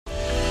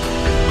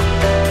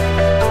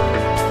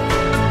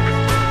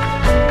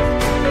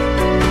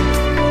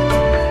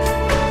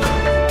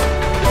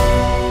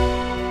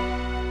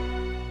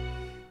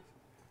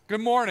Good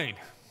morning.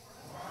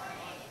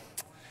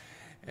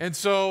 And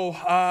so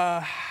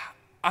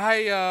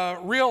I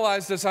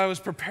realized as I was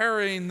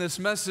preparing this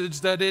message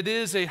that it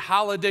is a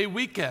holiday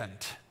weekend.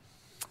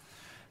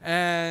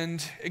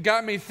 And it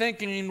got me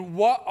thinking,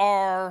 what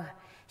are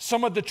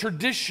some of the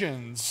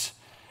traditions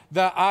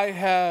that I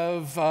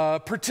have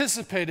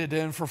participated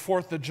in for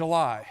 4th of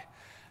July?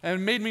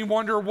 And it made me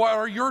wonder, what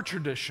are your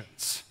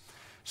traditions?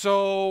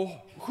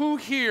 So who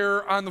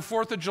here on the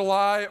 4th of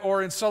July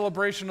or in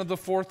celebration of the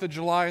 4th of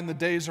July and the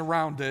days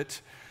around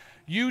it,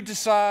 you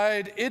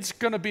decide it's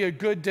going to be a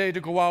good day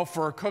to go out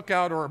for a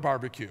cookout or a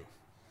barbecue?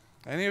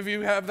 Any of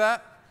you have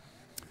that?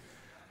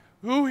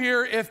 Who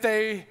here, if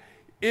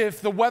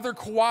the weather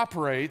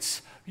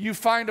cooperates, you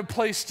find a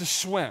place to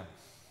swim?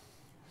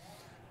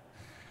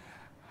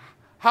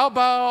 How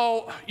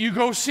about you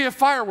go see a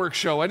fireworks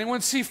show?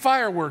 Anyone see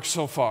fireworks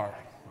so far?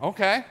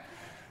 Okay.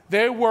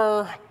 They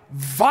were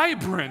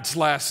vibrant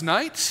last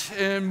night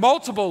in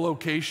multiple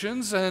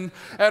locations, and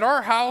at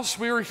our house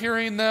we were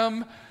hearing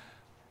them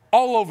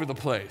all over the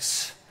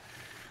place.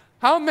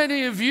 How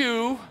many of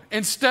you,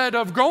 instead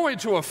of going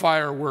to a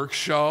fireworks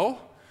show,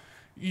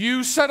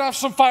 you set off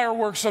some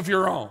fireworks of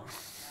your own?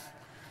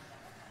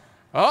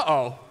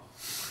 Uh-oh.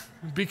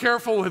 Be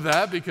careful with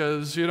that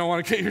because you don't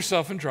want to get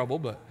yourself in trouble,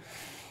 but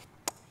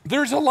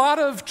there's a lot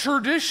of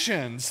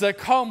traditions that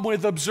come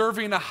with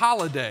observing a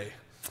holiday.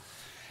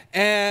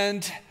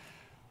 And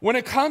when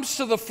it comes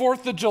to the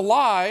 4th of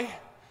July,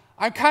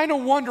 I kind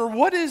of wonder,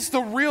 what is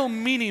the real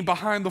meaning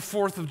behind the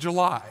 4th of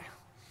July?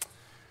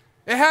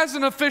 It has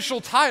an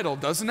official title,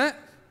 doesn't it?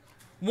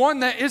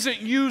 One that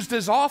isn't used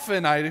as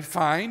often, I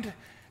find.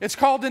 It's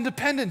called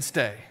Independence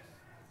Day.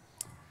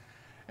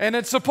 And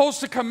it's supposed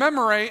to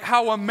commemorate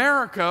how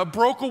America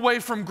broke away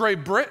from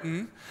Great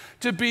Britain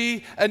to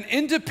be an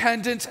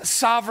independent,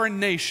 sovereign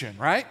nation,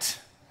 right?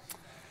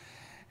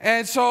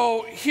 And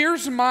so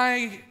here's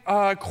my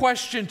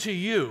question to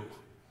you.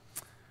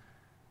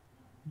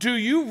 Do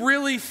you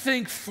really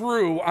think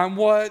through on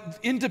what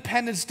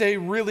Independence Day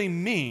really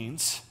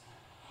means?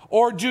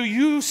 Or do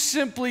you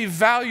simply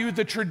value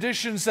the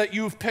traditions that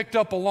you've picked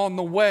up along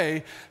the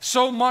way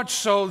so much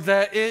so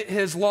that it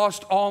has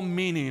lost all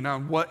meaning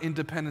on what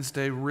Independence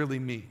Day really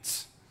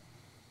means?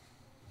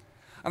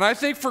 And I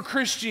think for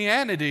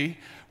Christianity,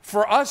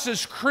 for us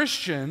as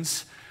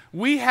Christians,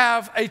 we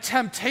have a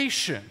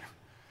temptation.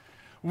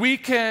 We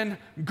can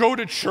go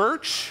to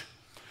church.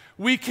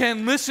 We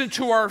can listen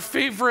to our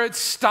favorite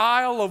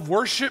style of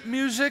worship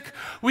music.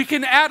 We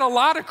can add a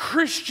lot of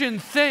Christian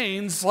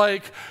things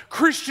like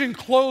Christian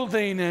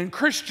clothing and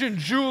Christian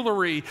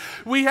jewelry.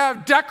 We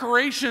have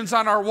decorations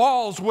on our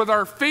walls with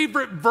our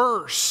favorite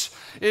verse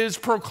is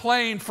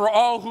proclaimed for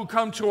all who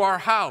come to our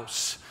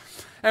house.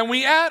 And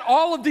we add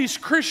all of these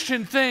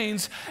Christian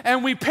things,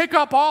 and we pick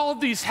up all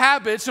of these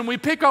habits, and we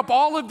pick up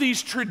all of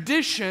these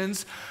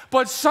traditions,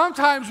 but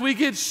sometimes we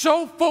get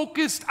so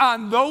focused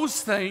on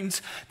those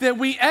things that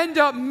we end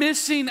up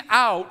missing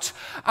out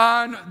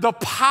on the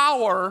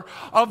power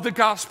of the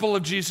gospel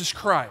of Jesus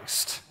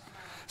Christ.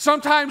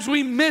 Sometimes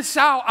we miss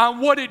out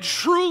on what it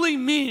truly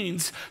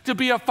means to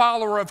be a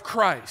follower of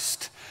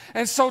Christ.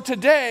 And so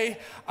today,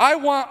 I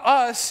want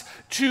us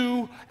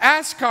to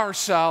ask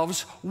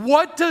ourselves,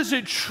 what does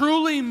it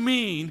truly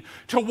mean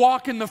to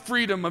walk in the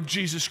freedom of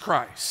Jesus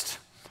Christ?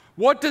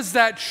 What does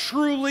that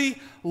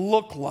truly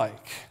look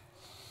like?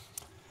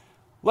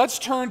 Let's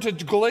turn to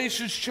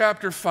Galatians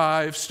chapter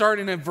 5,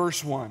 starting at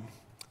verse 1.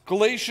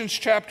 Galatians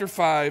chapter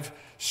 5,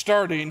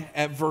 starting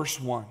at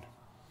verse 1.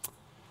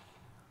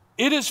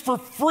 It is for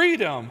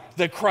freedom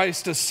that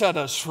Christ has set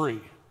us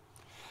free.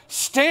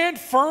 Stand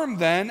firm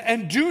then,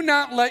 and do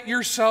not let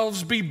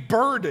yourselves be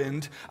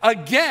burdened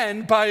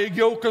again by a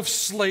yoke of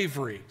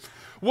slavery.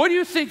 What do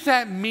you think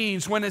that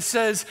means when it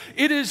says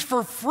it is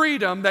for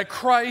freedom that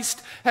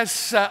Christ has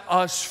set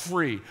us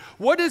free?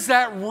 What does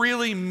that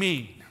really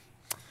mean?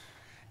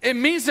 It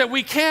means that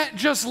we can't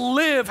just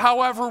live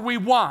however we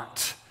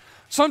want.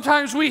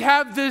 Sometimes we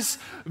have this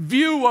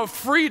view of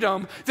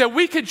freedom that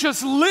we could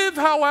just live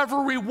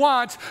however we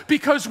want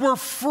because we're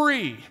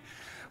free.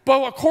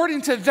 But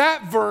according to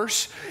that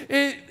verse,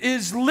 it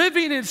is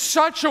living in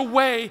such a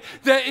way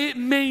that it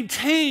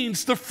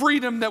maintains the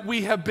freedom that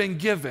we have been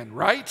given,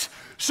 right?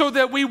 So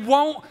that we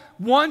won't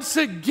once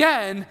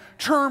again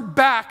turn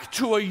back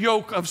to a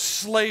yoke of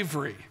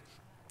slavery.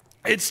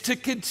 It's to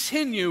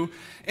continue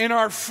in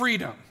our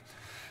freedom.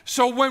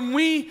 So when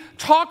we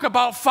talk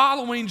about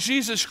following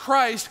Jesus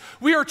Christ,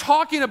 we are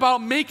talking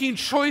about making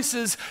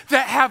choices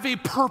that have a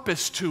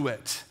purpose to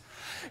it.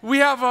 We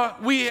have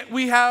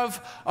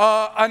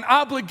an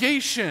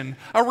obligation,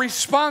 a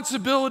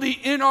responsibility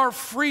in our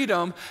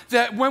freedom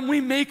that when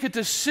we make a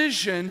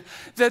decision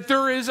that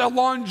there is a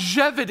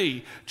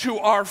longevity to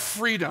our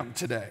freedom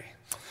today.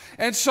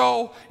 And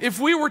so if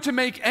we were to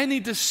make any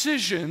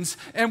decisions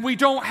and we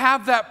don't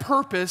have that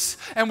purpose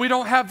and we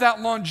don't have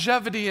that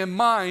longevity in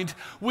mind,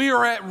 we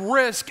are at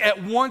risk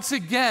at once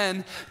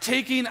again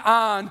taking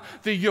on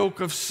the yoke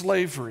of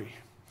slavery.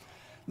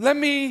 Let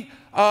me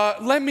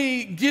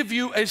give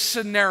you a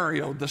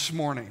scenario this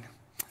morning.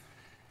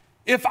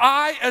 If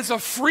I, as a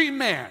free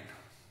man,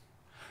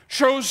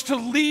 chose to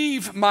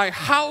leave my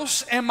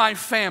house and my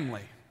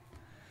family,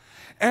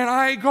 and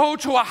I go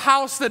to a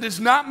house that is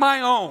not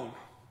my own,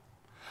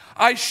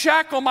 I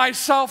shackle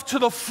myself to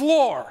the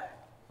floor.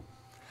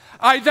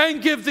 I then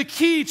give the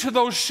key to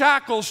those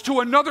shackles to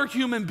another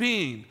human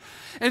being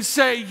and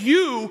say,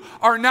 you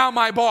are now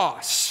my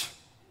boss.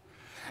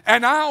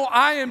 And now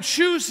I am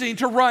choosing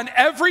to run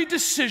every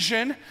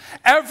decision,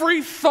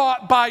 every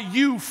thought by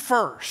you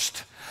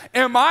first.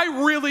 Am I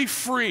really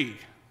free?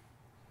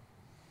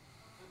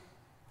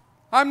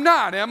 I'm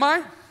not, am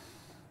I?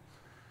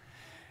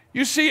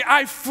 You see,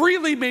 I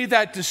freely made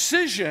that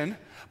decision,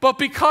 but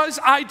because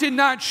I did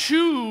not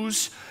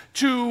choose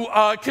to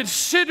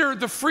consider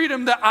the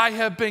freedom that I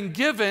have been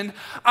given,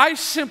 I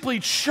simply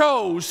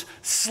chose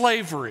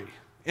slavery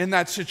in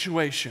that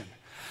situation.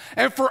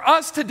 And for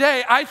us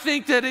today, I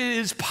think that it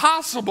is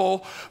possible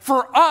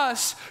for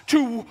us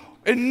to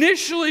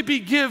initially be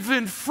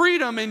given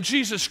freedom in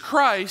Jesus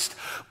Christ,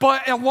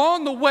 but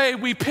along the way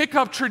we pick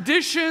up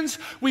traditions,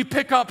 we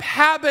pick up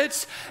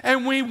habits,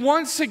 and we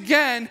once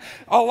again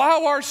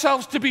allow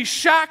ourselves to be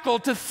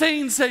shackled to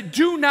things that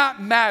do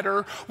not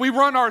matter. We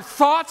run our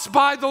thoughts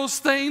by those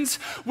things,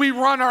 we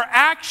run our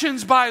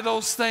actions by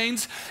those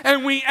things,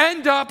 and we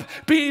end up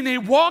being a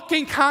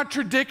walking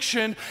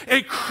contradiction,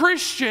 a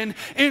Christian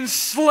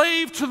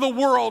enslaved to the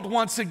world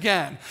once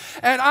again.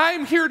 And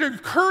I'm here to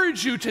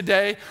encourage you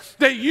today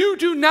that you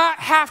do not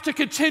have to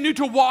continue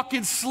to walk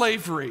in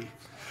slavery.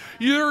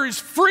 There is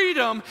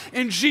freedom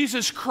in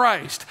Jesus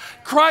Christ.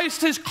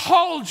 Christ has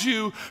called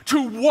you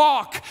to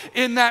walk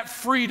in that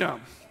freedom.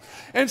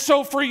 And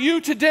so for you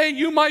today,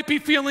 you might be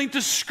feeling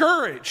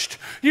discouraged.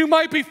 You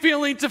might be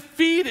feeling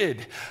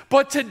defeated.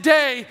 But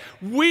today,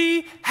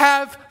 we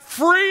have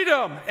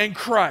freedom in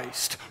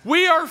Christ.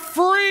 We are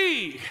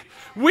free.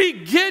 We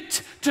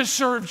get to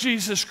serve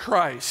Jesus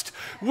Christ.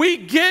 We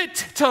get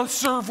to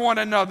serve one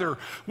another.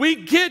 We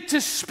get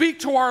to speak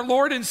to our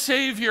Lord and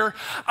Savior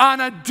on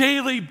a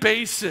daily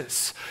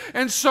basis.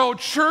 And so,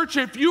 church,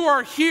 if you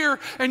are here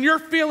and you're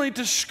feeling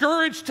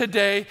discouraged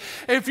today,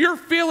 if you're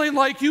feeling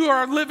like you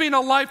are living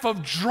a life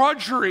of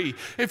drudgery,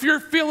 if you're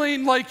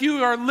feeling like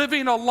you are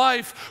living a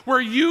life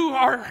where you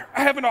are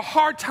having a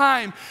hard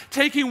time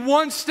taking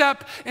one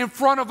step in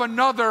front of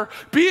another,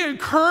 be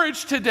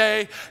encouraged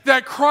today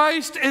that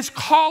Christ is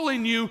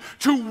calling you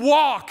to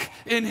walk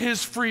in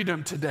his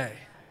freedom today.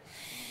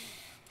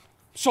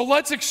 So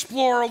let's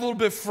explore a little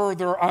bit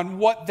further on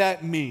what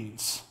that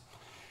means.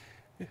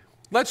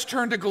 Let's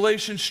turn to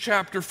Galatians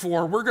chapter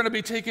 4. We're going to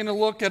be taking a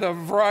look at a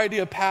variety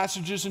of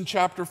passages in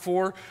chapter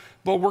 4,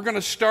 but we're going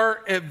to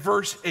start at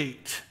verse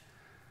 8.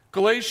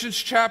 Galatians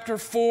chapter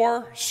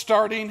 4,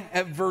 starting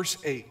at verse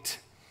 8.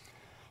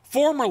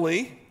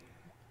 Formerly,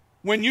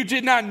 when you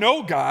did not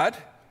know God,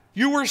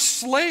 you were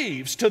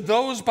slaves to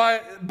those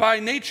by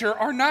nature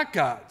are not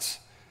God's.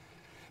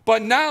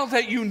 But now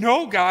that you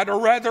know God, or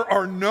rather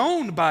are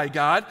known by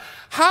God,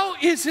 how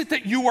is it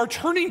that you are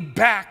turning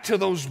back to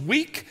those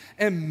weak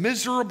and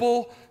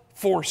miserable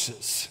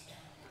forces?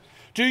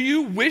 Do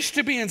you wish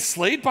to be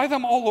enslaved by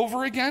them all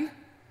over again?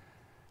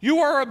 You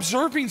are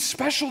observing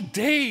special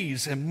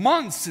days and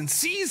months and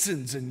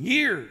seasons and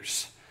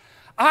years.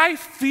 I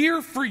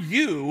fear for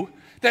you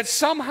that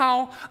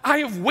somehow I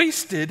have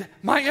wasted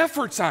my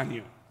efforts on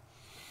you.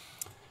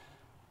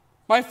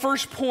 My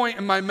first point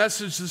in my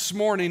message this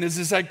morning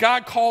is that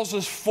God calls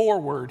us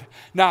forward,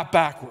 not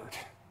backward.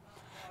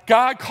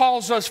 God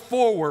calls us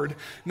forward,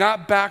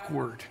 not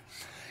backward.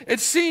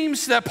 It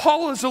seems that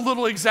Paul is a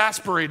little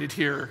exasperated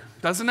here,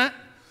 doesn't it?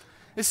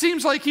 It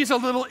seems like he's a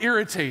little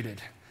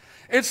irritated.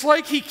 It's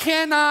like he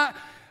cannot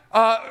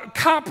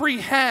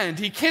comprehend,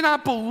 he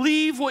cannot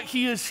believe what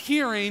he is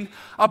hearing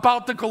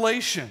about the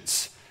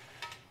Galatians.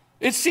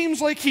 It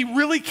seems like he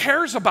really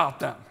cares about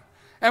them.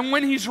 And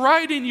when he's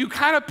writing, you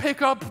kind of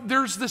pick up,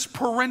 there's this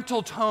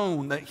parental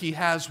tone that he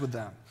has with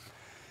them.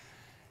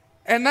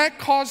 And that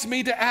caused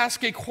me to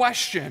ask a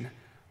question.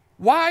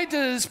 Why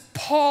does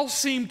Paul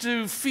seem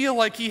to feel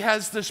like he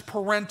has this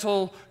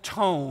parental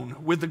tone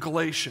with the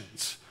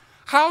Galatians?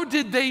 How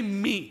did they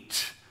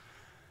meet?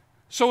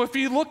 So if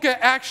you look at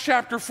Acts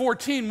chapter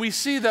 14, we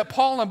see that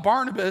Paul and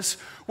Barnabas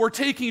were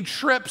taking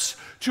trips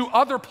to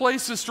other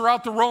places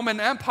throughout the Roman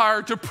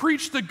Empire to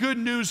preach the good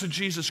news of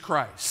Jesus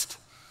Christ.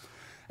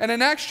 And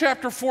in Acts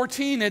chapter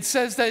 14, it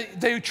says that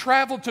they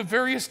traveled to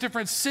various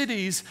different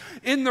cities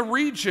in the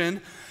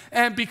region,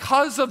 and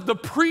because of the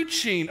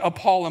preaching of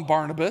Paul and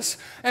Barnabas,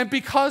 and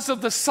because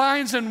of the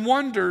signs and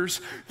wonders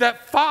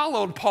that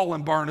followed Paul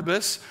and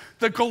Barnabas,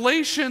 the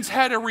Galatians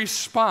had a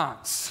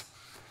response.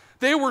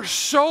 They were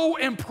so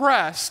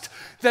impressed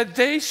that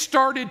they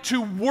started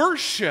to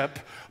worship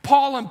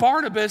Paul and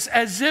Barnabas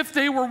as if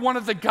they were one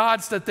of the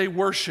gods that they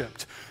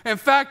worshiped. In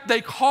fact,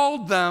 they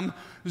called them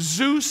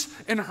Zeus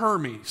and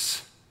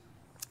Hermes.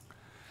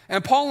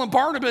 And Paul and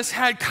Barnabas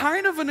had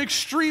kind of an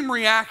extreme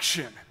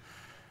reaction.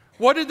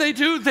 What did they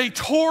do? They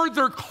tore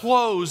their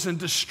clothes in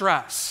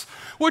distress,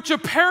 which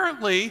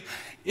apparently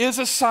is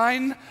a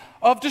sign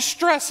of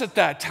distress at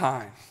that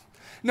time.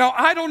 Now,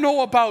 I don't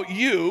know about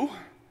you,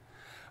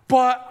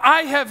 but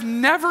I have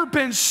never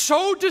been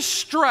so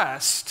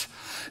distressed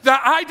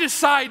that I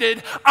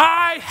decided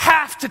I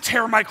have to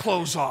tear my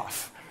clothes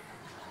off.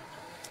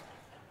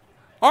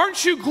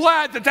 Aren't you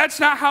glad that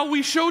that's not how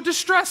we show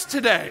distress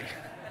today?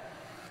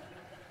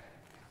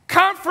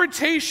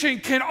 Confrontation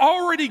can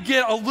already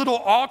get a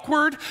little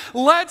awkward.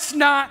 Let's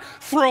not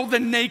throw the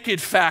naked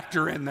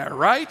factor in there,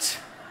 right?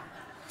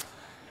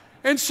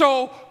 And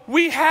so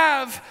we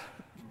have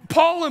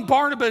Paul and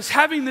Barnabas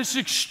having this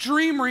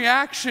extreme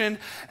reaction,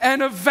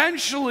 and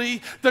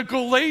eventually the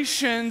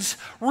Galatians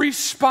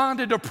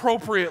responded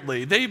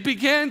appropriately. They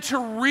began to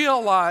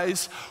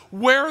realize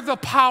where the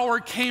power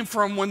came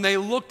from when they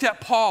looked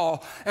at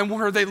Paul and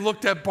where they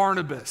looked at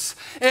Barnabas.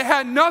 It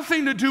had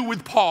nothing to do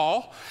with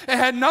Paul. It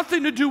had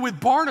nothing to do with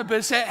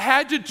Barnabas. It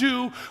had to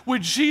do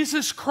with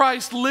Jesus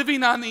Christ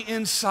living on the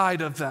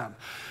inside of them.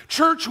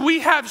 Church,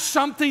 we have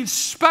something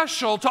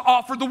special to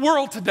offer the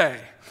world today.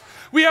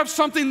 We have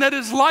something that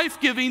is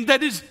life-giving,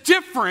 that is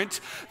different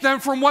than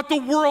from what the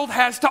world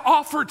has to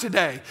offer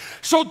today.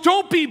 So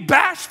don't be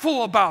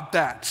bashful about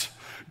that.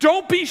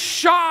 Don't be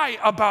shy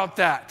about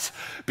that.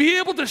 Be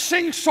able to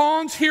sing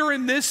songs here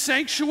in this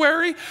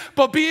sanctuary,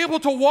 but be able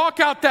to walk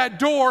out that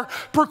door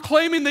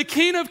proclaiming the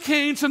King of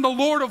Kings and the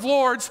Lord of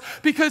Lords,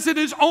 because it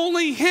is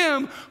only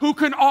Him who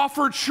can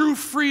offer true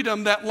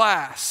freedom that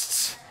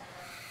lasts.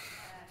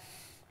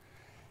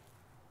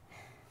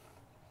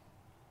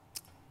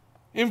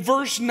 In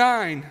verse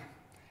 9,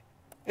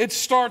 it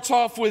starts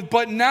off with,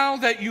 but now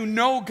that you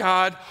know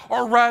God,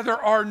 or rather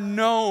are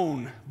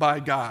known by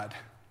God.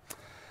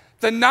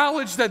 The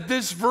knowledge that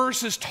this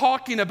verse is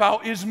talking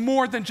about is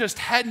more than just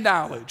head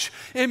knowledge.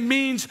 It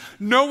means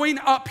knowing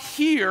up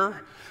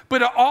here,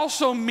 but it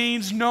also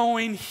means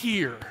knowing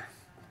here.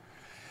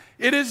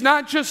 It is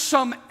not just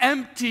some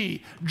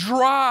empty,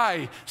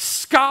 dry,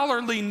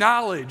 scholarly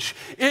knowledge.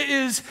 It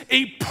is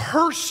a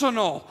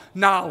personal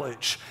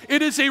knowledge.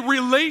 It is a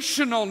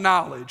relational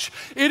knowledge.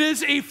 It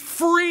is a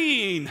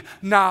freeing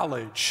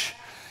knowledge.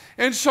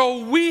 And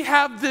so we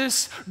have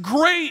this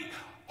great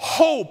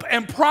hope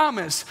and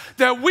promise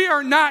that we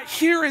are not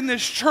here in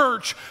this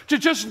church to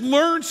just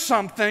learn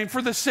something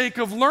for the sake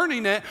of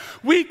learning it.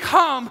 We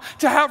come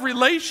to have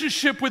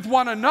relationship with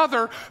one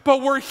another,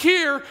 but we're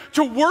here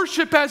to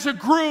worship as a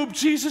group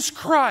Jesus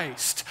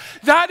Christ.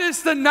 That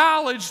is the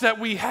knowledge that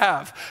we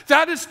have.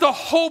 That is the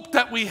hope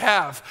that we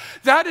have.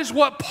 That is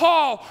what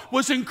Paul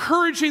was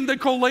encouraging the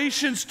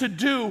Galatians to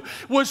do,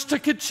 was to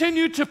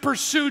continue to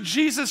pursue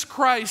Jesus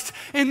Christ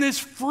in this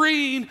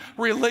freeing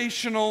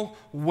relational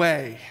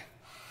way.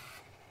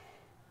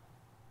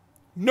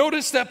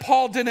 Notice that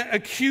Paul didn't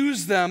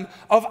accuse them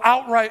of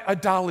outright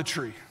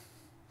idolatry.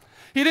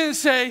 He didn't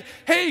say,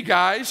 hey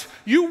guys,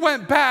 you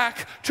went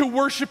back to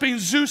worshiping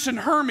Zeus and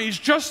Hermes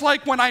just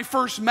like when I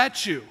first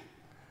met you.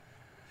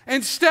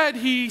 Instead,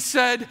 he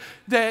said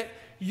that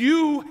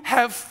you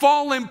have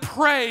fallen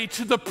prey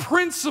to the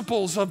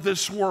principles of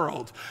this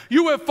world.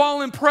 You have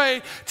fallen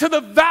prey to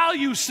the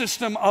value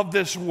system of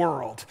this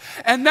world.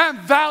 And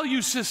that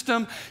value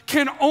system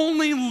can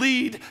only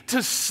lead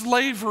to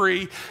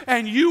slavery.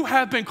 And you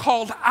have been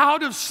called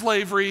out of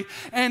slavery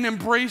and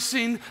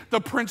embracing the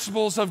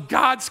principles of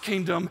God's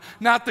kingdom,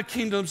 not the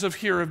kingdoms of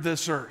here of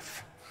this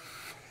earth.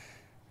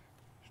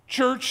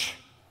 Church,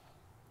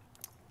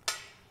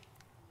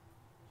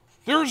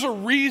 there's a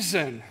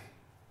reason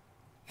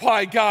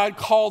why God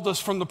called us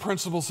from the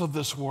principles of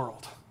this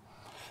world.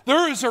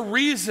 There is a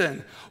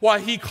reason why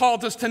He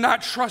called us to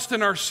not trust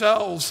in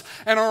ourselves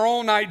and our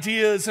own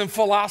ideas and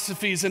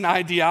philosophies and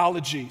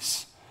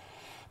ideologies.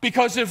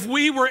 Because if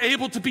we were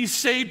able to be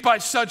saved by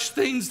such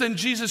things, then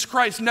Jesus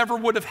Christ never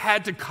would have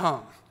had to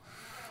come.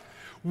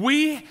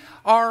 We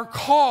are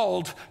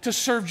called to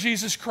serve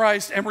Jesus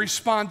Christ and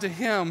respond to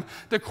Him.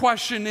 The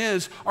question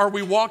is, are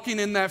we walking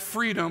in that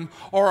freedom,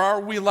 or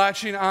are we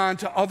latching on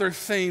to other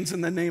things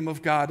in the name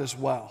of God as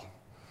well?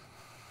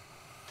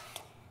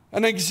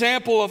 An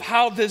example of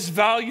how this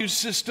value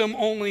system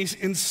only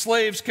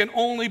enslaves can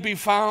only be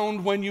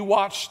found when you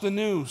watch the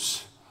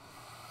news.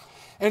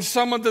 And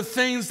some of the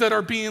things that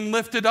are being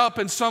lifted up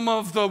and some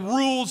of the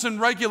rules and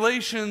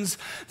regulations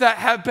that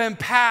have been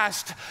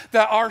passed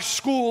that our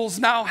schools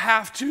now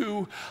have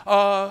to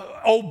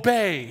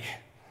obey.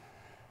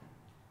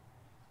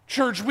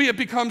 Church, we have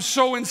become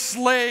so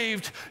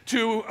enslaved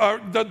to,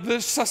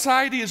 this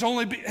society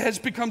has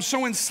become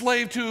so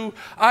enslaved to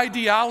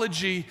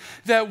ideology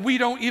that we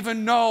don't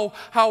even know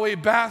how a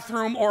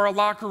bathroom or a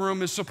locker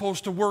room is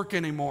supposed to work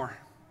anymore.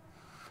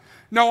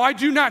 No, I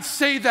do not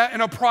say that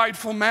in a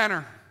prideful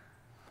manner.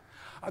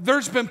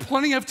 There's been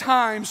plenty of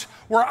times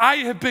where I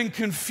have been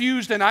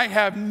confused and I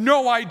have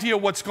no idea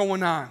what's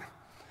going on.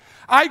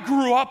 I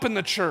grew up in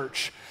the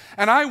church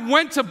and I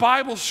went to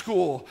Bible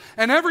school,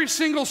 and every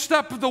single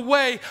step of the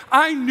way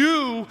I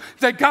knew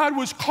that God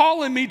was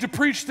calling me to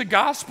preach the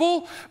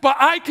gospel, but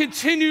I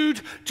continued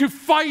to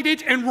fight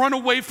it and run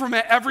away from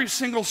it every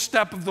single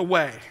step of the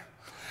way.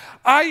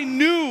 I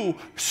knew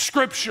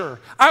Scripture.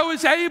 I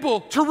was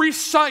able to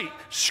recite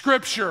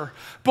Scripture.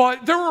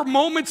 But there were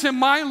moments in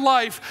my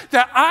life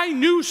that I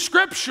knew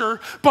Scripture,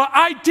 but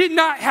I did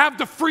not have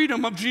the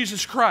freedom of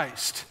Jesus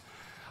Christ.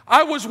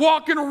 I was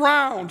walking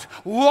around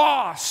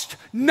lost,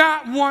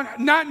 not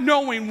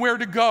knowing where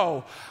to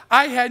go.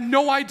 I had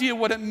no idea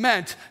what it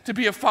meant to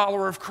be a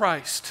follower of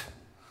Christ.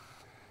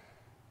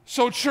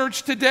 So,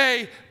 church,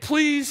 today,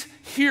 please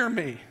hear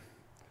me.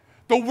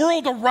 The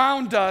world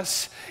around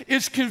us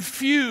is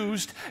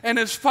confused and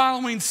is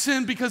following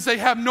sin because they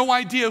have no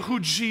idea who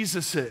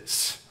Jesus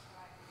is.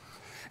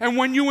 And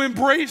when you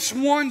embrace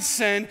one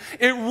sin,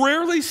 it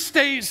rarely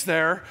stays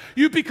there.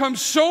 You become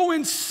so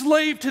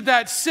enslaved to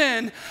that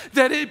sin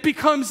that it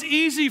becomes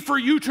easy for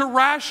you to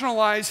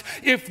rationalize,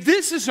 if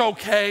this is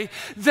okay,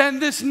 then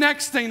this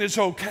next thing is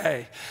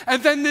okay.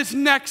 And then this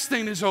next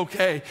thing is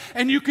okay.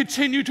 And you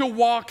continue to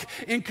walk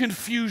in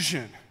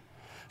confusion.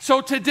 So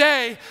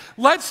today,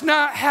 let's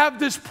not have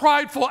this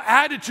prideful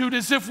attitude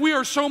as if we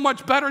are so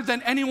much better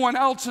than anyone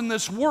else in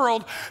this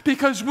world,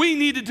 because we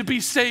needed to be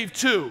saved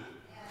too.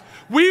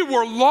 We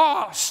were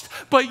lost,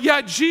 but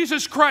yet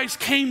Jesus Christ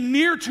came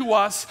near to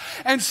us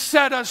and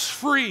set us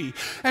free.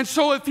 And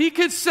so if he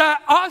could set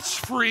us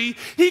free,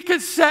 he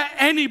could set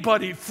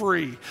anybody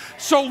free.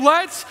 So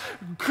let's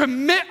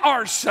commit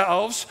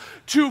ourselves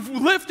to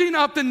lifting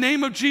up the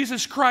name of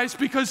Jesus Christ,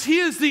 because he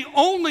is the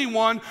only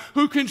one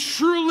who can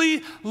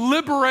truly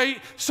liberate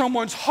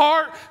someone's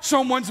heart,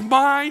 someone's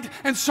mind,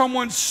 and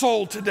someone's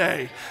soul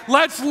today.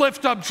 Let's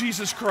lift up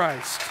Jesus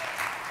Christ.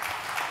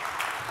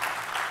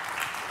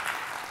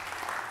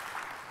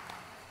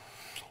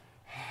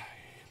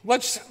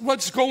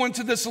 Let's go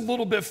into this a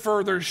little bit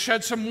further,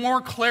 shed some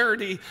more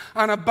clarity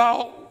on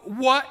about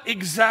what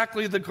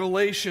exactly the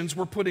Galatians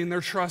were putting their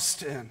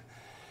trust in.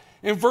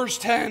 In verse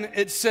 10,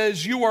 it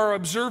says, you are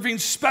observing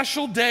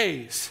special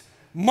days,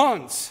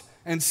 months,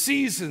 and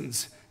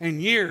seasons,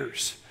 and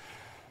years.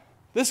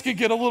 This could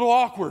get a little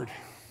awkward.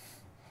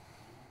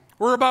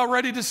 We're about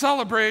ready to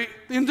celebrate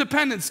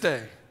Independence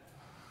Day.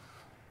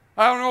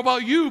 I don't know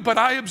about you, but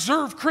I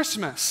observe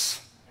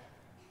Christmas.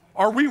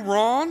 Are we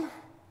wrong?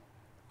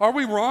 Are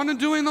we wrong in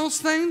doing those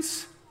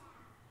things?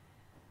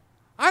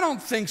 I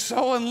don't think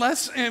so,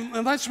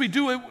 unless we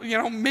do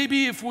it,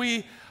 maybe if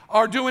we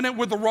are doing it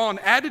with the wrong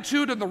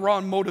attitude and the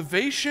wrong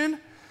motivation.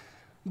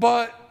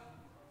 But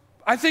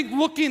I think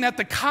looking at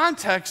the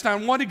context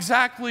on what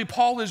exactly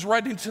Paul is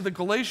writing to the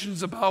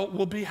Galatians about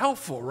will be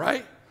helpful,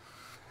 right?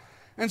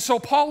 And so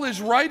Paul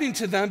is writing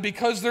to them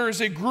because there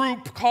is a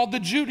group called the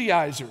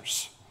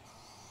Judaizers.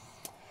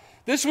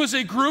 This was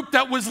a group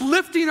that was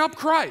lifting up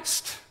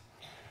Christ.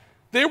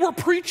 They were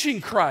preaching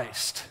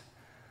Christ,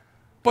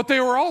 but they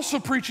were also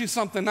preaching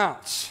something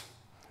else.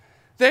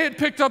 They had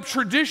picked up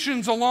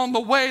traditions along the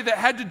way that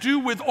had to do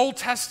with Old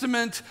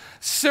Testament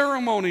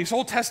ceremonies,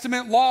 Old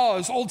Testament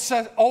laws,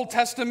 Old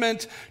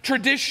Testament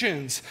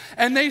traditions.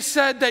 And they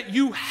said that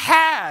you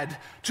had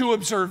to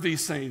observe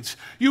these things.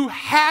 You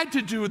had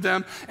to do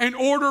them in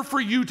order for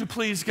you to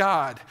please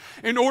God,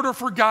 in order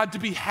for God to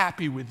be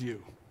happy with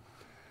you.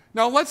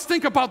 Now let's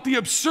think about the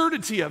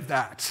absurdity of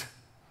that.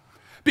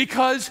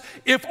 Because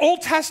if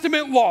Old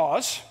Testament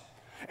laws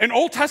and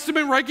Old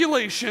Testament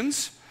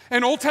regulations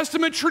and Old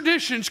Testament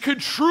traditions could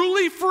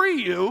truly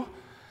free you,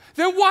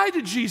 then why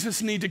did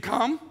Jesus need to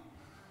come?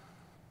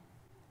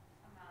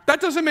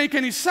 That doesn't make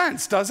any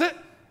sense, does it?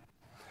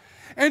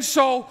 And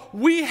so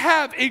we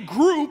have a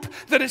group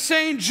that is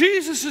saying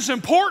Jesus is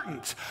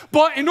important,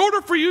 but in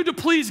order for you to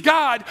please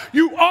God,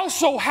 you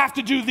also have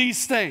to do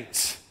these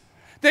things.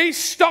 They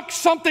stuck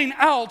something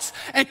else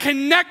and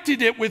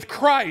connected it with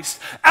Christ,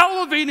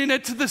 elevating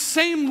it to the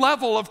same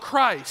level of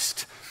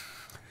Christ.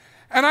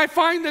 And I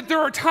find that there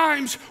are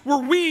times where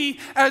we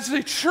as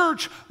a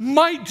church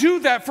might do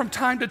that from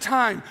time to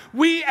time.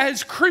 We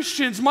as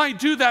Christians might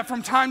do that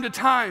from time to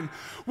time,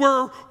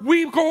 where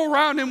we go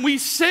around and we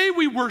say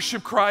we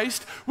worship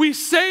Christ, we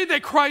say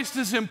that Christ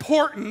is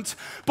important,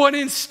 but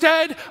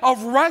instead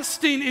of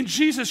resting in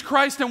Jesus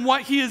Christ and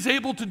what he is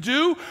able to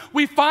do,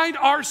 we find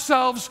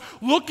ourselves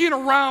looking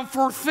around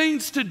for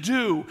things to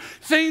do,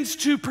 things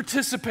to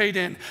participate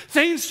in,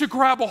 things to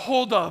grab a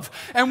hold of.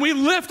 And we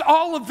lift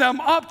all of them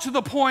up to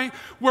the point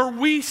where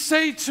we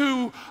say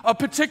to a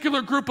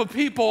particular group of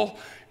people,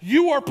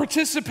 you are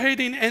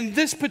participating in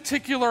this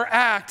particular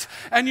act,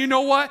 and you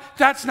know what?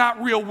 That's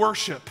not real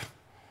worship.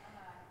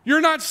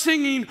 You're not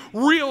singing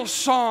real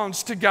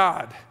songs to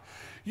God.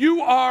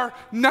 You are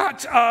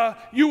not.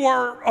 You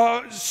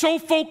are so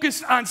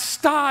focused on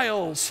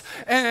styles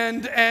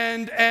and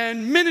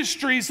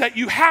ministries that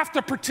you have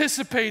to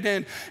participate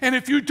in. And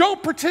if you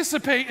don't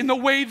participate in the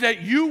way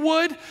that you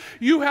would,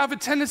 you have a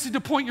tendency to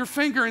point your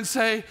finger and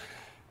say,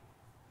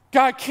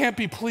 God can't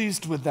be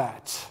pleased with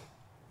that.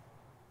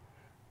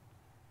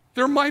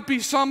 There might be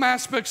some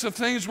aspects of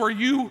things where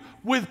you,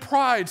 with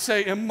pride,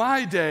 say, in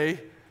my day,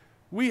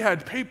 we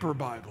had paper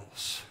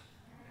Bibles.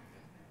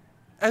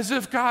 As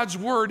if God's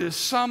word is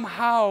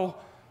somehow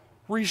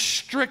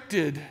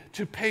restricted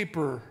to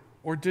paper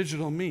or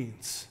digital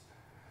means.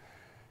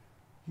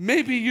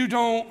 Maybe you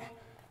don't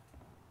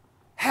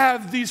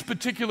have these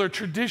particular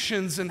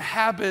traditions and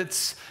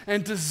habits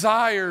and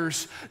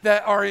desires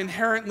that are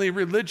inherently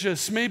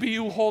religious. Maybe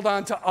you hold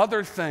on to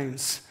other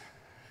things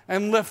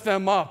and lift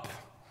them up.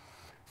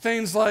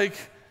 Things like,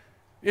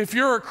 if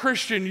you're a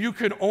Christian, you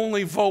can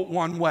only vote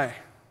one way.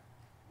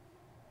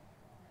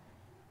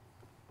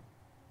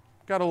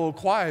 Got a little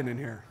quiet in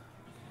here.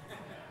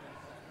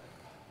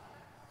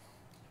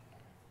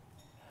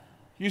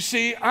 You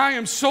see, I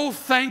am so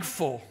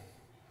thankful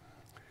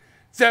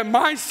that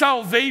my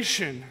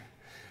salvation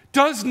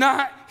does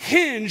not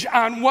hinge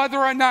on whether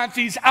or not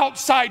these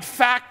outside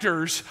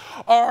factors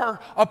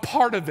are a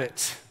part of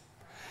it.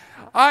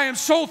 I am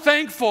so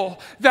thankful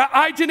that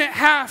I didn't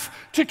have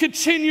to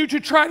continue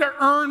to try to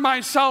earn my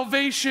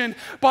salvation,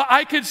 but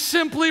I could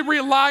simply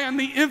rely on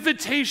the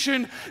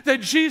invitation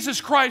that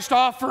Jesus Christ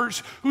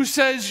offers, who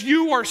says,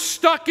 you are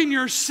stuck in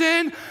your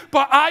sin,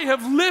 but I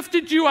have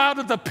lifted you out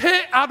of the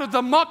pit, out of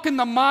the muck and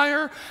the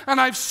mire,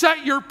 and I've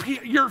set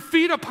your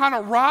feet upon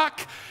a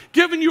rock,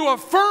 giving you a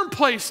firm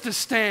place to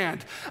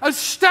stand,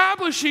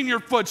 establishing your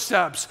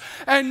footsteps.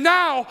 And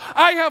now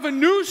I have a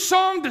new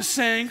song to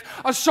sing,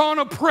 a song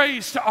of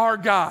praise to our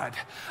God.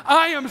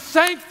 I am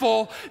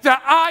thankful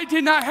that I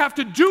did not have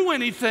to do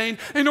anything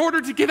in order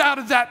to get out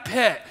of that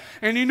pit.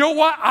 And you know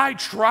what? I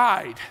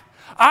tried.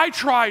 I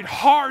tried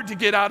hard to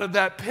get out of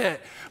that pit,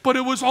 but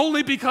it was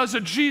only because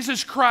of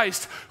Jesus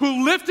Christ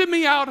who lifted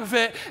me out of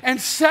it and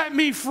set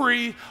me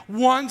free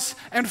once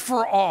and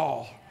for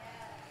all.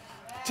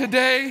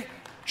 Today,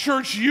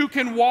 church, you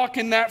can walk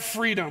in that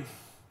freedom.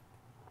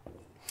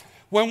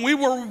 When we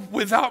were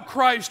without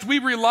Christ, we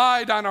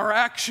relied on our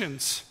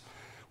actions.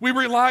 We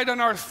relied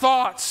on our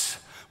thoughts.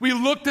 We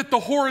looked at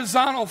the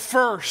horizontal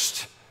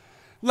first.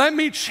 Let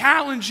me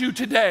challenge you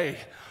today.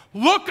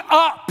 Look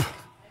up.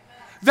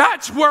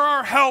 That's where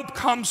our help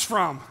comes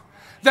from.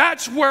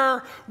 That's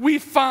where we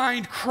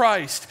find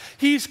Christ.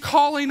 He's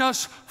calling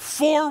us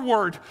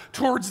forward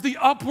towards the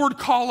upward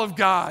call of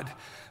God.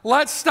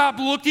 Let's stop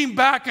looking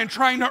back and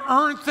trying to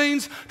earn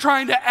things,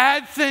 trying to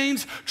add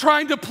things,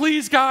 trying to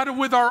please God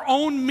with our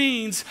own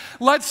means.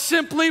 Let's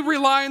simply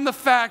rely on the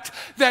fact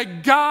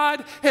that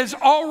God has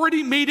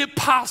already made it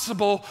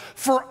possible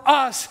for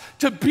us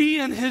to be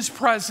in His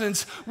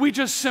presence. We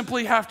just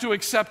simply have to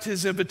accept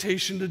His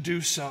invitation to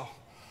do so.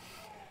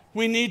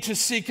 We need to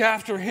seek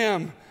after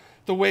Him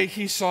the way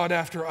He sought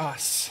after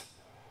us.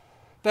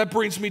 That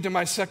brings me to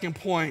my second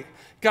point.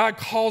 God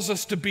calls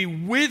us to be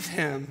with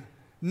Him,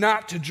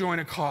 not to join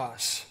a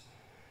cause.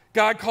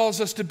 God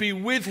calls us to be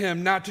with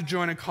Him, not to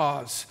join a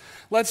cause.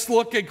 Let's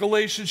look at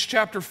Galatians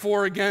chapter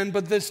 4 again,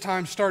 but this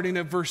time starting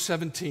at verse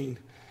 17.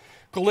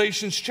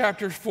 Galatians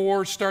chapter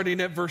 4,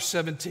 starting at verse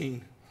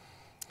 17.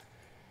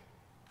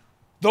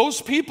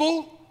 Those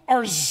people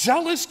are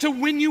zealous to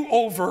win you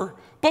over,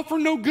 but for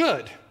no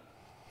good.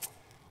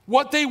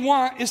 What they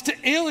want is to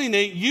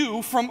alienate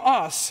you from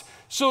us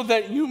so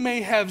that you may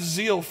have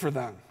zeal for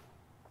them.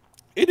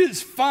 It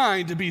is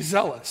fine to be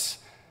zealous,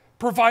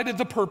 provided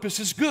the purpose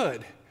is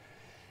good,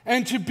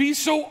 and to be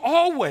so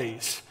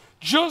always,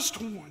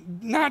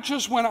 not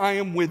just when I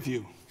am with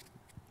you.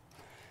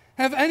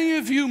 Have any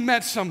of you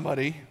met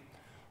somebody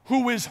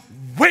who is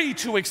way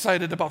too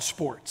excited about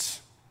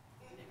sports?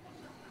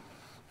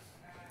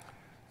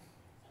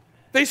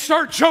 They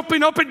start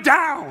jumping up and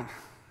down.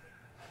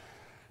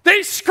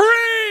 They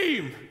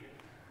scream.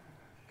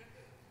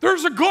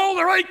 There's a goal,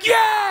 they're like,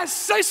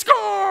 yes, I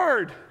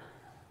scored.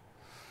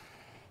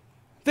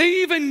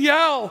 They even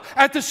yell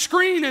at the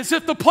screen as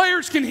if the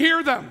players can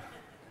hear them.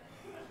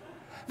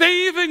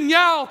 They even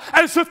yell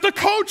as if the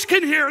coach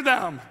can hear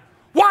them.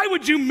 Why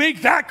would you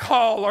make that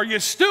call? Are you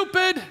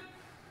stupid?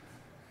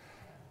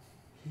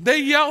 They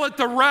yell at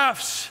the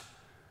refs,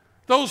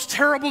 those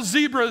terrible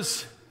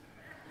zebras.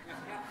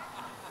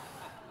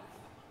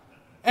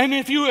 And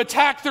if you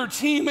attack their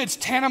team, it's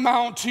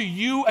tantamount to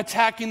you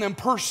attacking them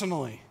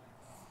personally.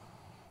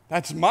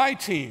 That's my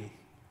team.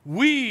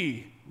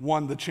 We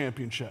won the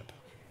championship.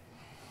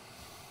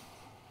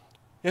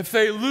 If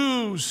they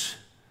lose,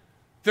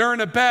 they're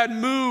in a bad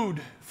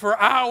mood for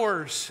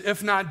hours,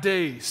 if not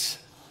days.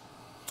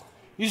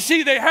 You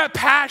see, they have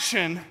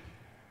passion,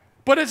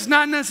 but it's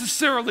not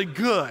necessarily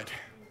good.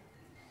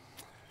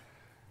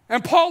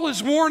 And Paul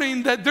is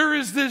warning that there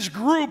is this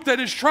group that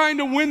is trying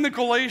to win the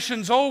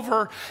Galatians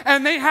over,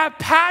 and they have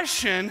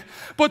passion,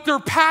 but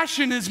their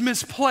passion is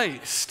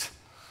misplaced.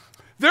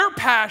 Their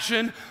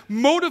passion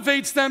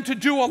motivates them to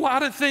do a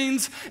lot of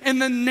things in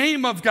the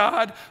name of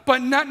God,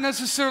 but not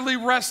necessarily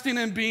resting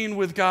and being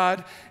with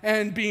God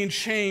and being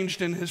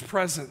changed in His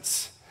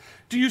presence.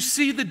 Do you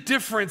see the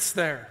difference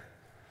there?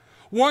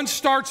 One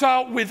starts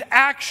out with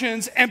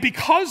actions, and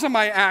because of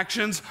my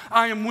actions,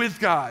 I am with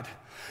God.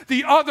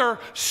 The other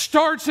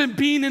starts in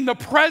being in the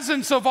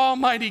presence of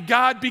Almighty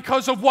God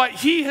because of what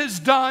He has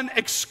done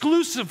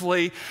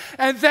exclusively,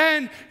 and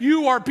then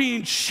you are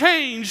being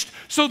changed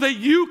so that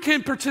you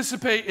can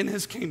participate in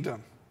His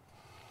kingdom.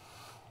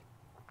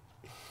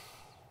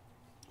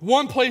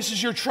 One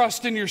places your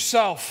trust in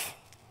yourself.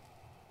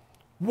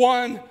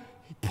 One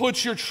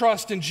puts your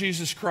trust in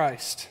Jesus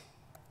Christ.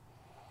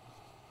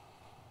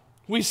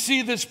 We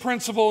see this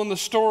principle in the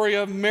story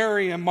of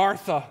Mary and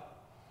Martha.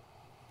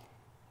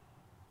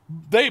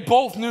 They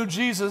both knew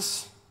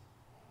Jesus.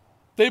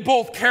 They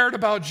both cared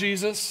about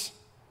Jesus.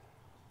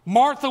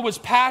 Martha was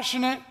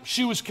passionate,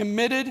 she was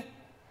committed,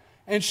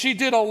 and she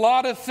did a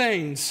lot of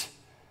things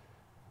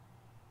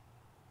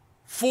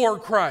for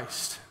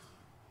Christ.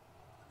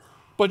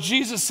 But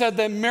Jesus said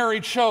that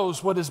Mary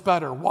chose what is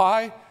better.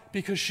 Why?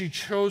 Because she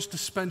chose to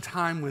spend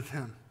time with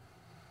him,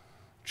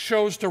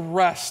 chose to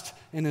rest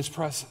in his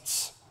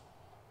presence.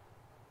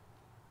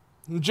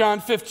 In John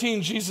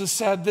 15, Jesus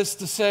said this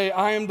to say,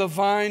 I am the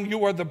vine,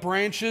 you are the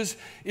branches.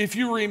 If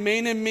you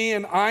remain in me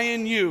and I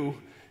in you,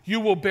 you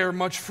will bear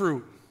much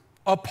fruit.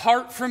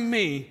 Apart from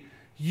me,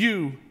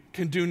 you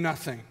can do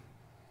nothing.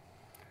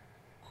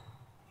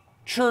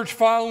 Church,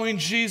 following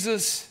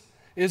Jesus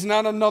is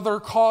not another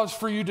cause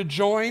for you to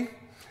join.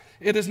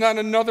 It is not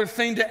another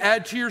thing to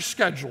add to your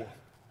schedule.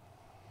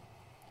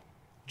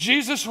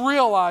 Jesus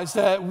realized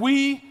that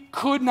we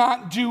could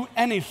not do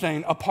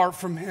anything apart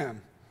from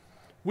him.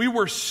 We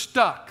were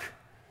stuck.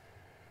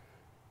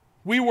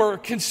 We were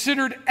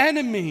considered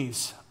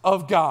enemies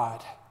of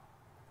God.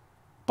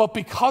 But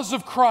because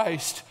of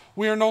Christ,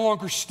 we are no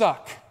longer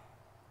stuck.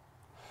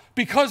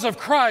 Because of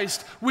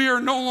Christ, we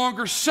are no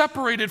longer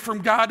separated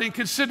from God and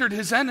considered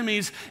his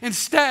enemies.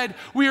 Instead,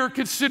 we are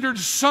considered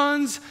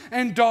sons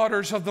and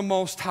daughters of the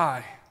Most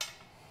High.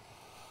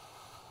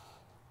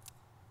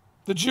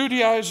 The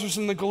Judaizers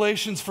and the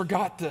Galatians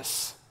forgot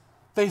this.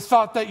 They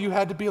thought that you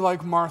had to be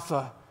like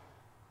Martha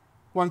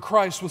when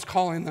Christ was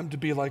calling them to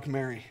be like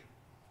Mary.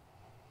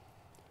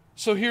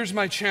 So here's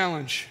my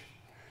challenge.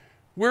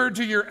 Where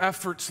do your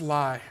efforts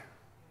lie?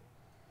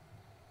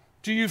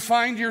 Do you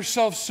find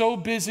yourself so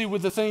busy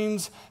with the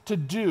things to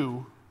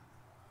do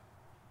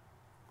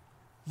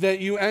that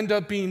you end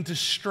up being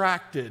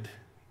distracted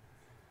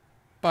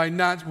by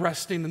not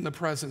resting in the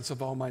presence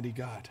of Almighty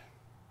God?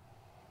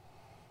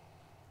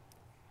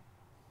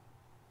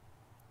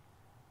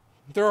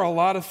 There are a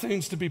lot of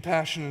things to be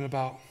passionate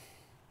about,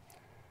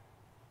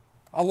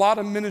 a lot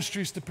of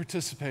ministries to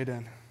participate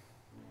in.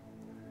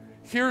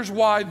 Here's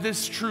why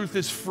this truth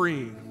is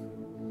freeing.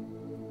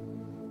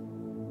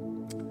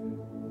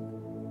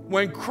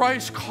 When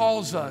Christ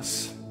calls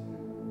us,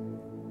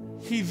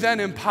 he then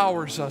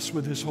empowers us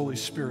with his Holy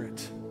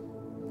Spirit.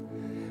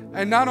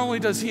 And not only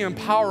does he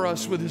empower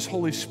us with his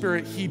Holy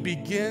Spirit, he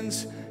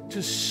begins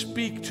to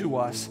speak to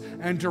us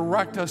and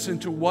direct us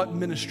into what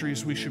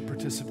ministries we should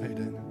participate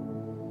in.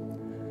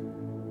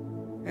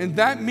 And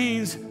that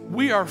means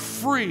we are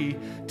free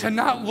to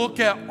not look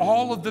at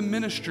all of the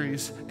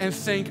ministries and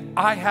think,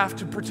 I have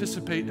to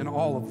participate in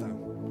all of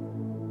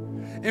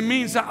them. It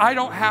means that I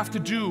don't have to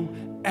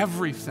do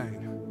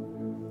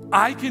everything.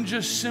 I can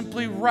just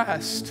simply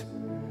rest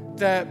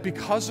that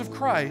because of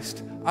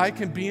Christ, I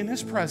can be in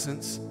his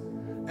presence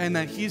and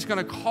that he's going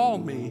to call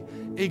me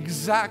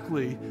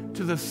exactly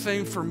to the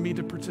thing for me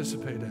to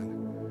participate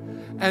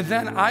in. And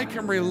then I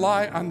can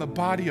rely on the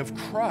body of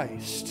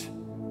Christ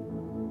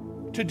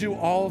to do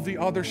all of the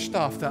other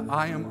stuff that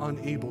I am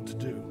unable to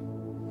do.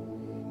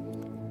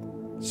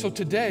 So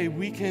today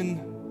we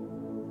can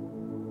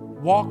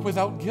walk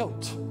without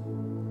guilt.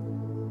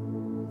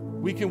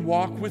 We can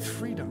walk with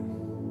freedom.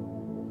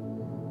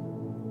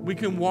 We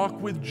can walk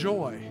with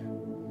joy.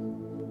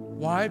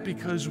 Why?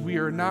 Because we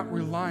are not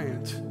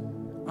reliant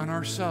on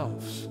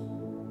ourselves.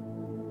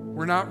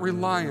 We're not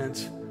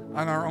reliant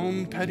on our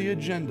own petty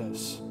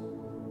agendas.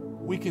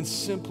 We can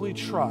simply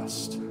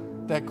trust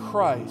that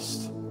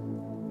Christ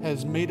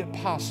has made it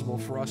possible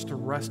for us to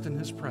rest in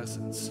his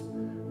presence,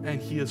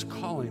 and he is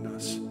calling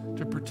us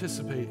to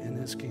participate in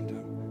his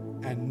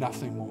kingdom and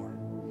nothing more.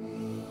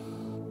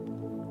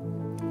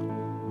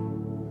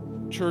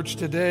 Church,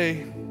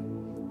 today,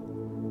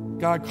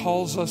 God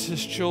calls us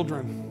his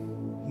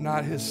children,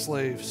 not his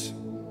slaves.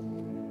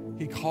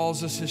 He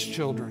calls us his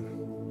children.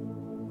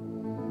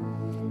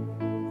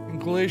 In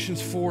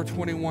Galatians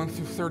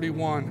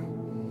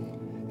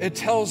 4:21-31, it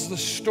tells the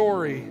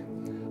story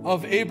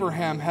of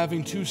Abraham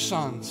having two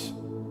sons.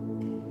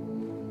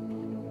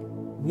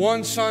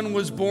 One son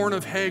was born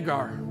of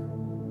Hagar.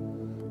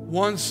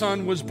 One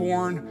son was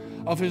born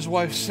of his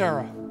wife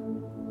Sarah.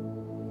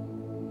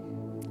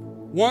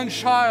 One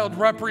child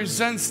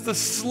represents the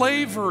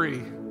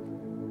slavery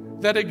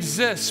that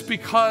exists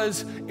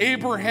because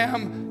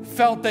Abraham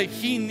felt that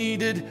he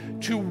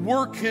needed to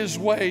work his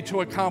way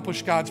to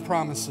accomplish God's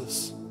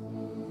promises.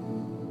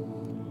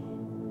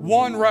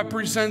 One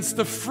represents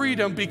the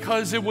freedom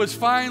because it was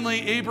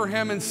finally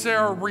Abraham and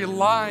Sarah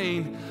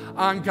relying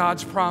on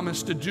God's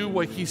promise to do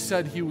what he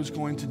said he was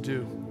going to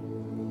do.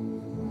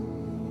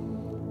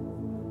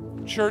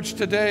 Church,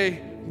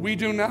 today, we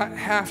do not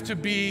have to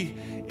be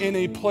in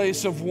a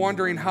place of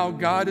wondering how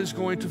God is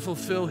going to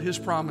fulfill his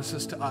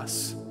promises to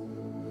us.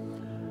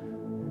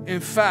 In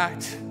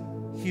fact,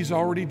 he's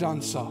already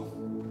done so.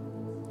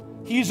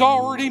 He's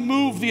already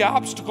moved the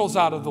obstacles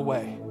out of the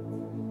way.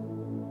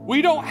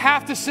 We don't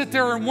have to sit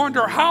there and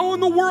wonder, how in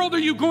the world are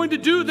you going to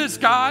do this,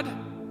 God?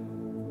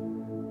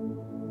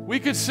 We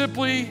could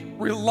simply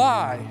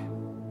rely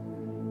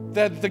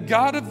that the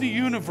God of the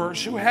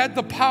universe, who had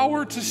the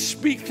power to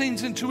speak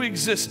things into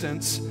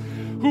existence,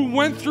 who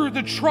went through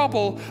the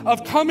trouble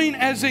of coming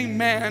as a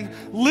man,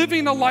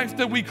 living a life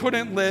that we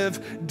couldn't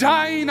live,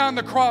 dying on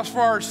the cross for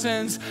our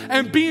sins,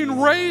 and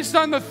being raised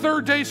on the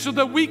third day so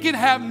that we can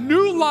have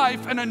new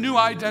life and a new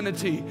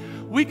identity.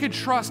 We could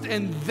trust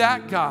in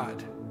that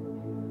God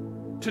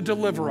to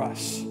deliver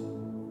us.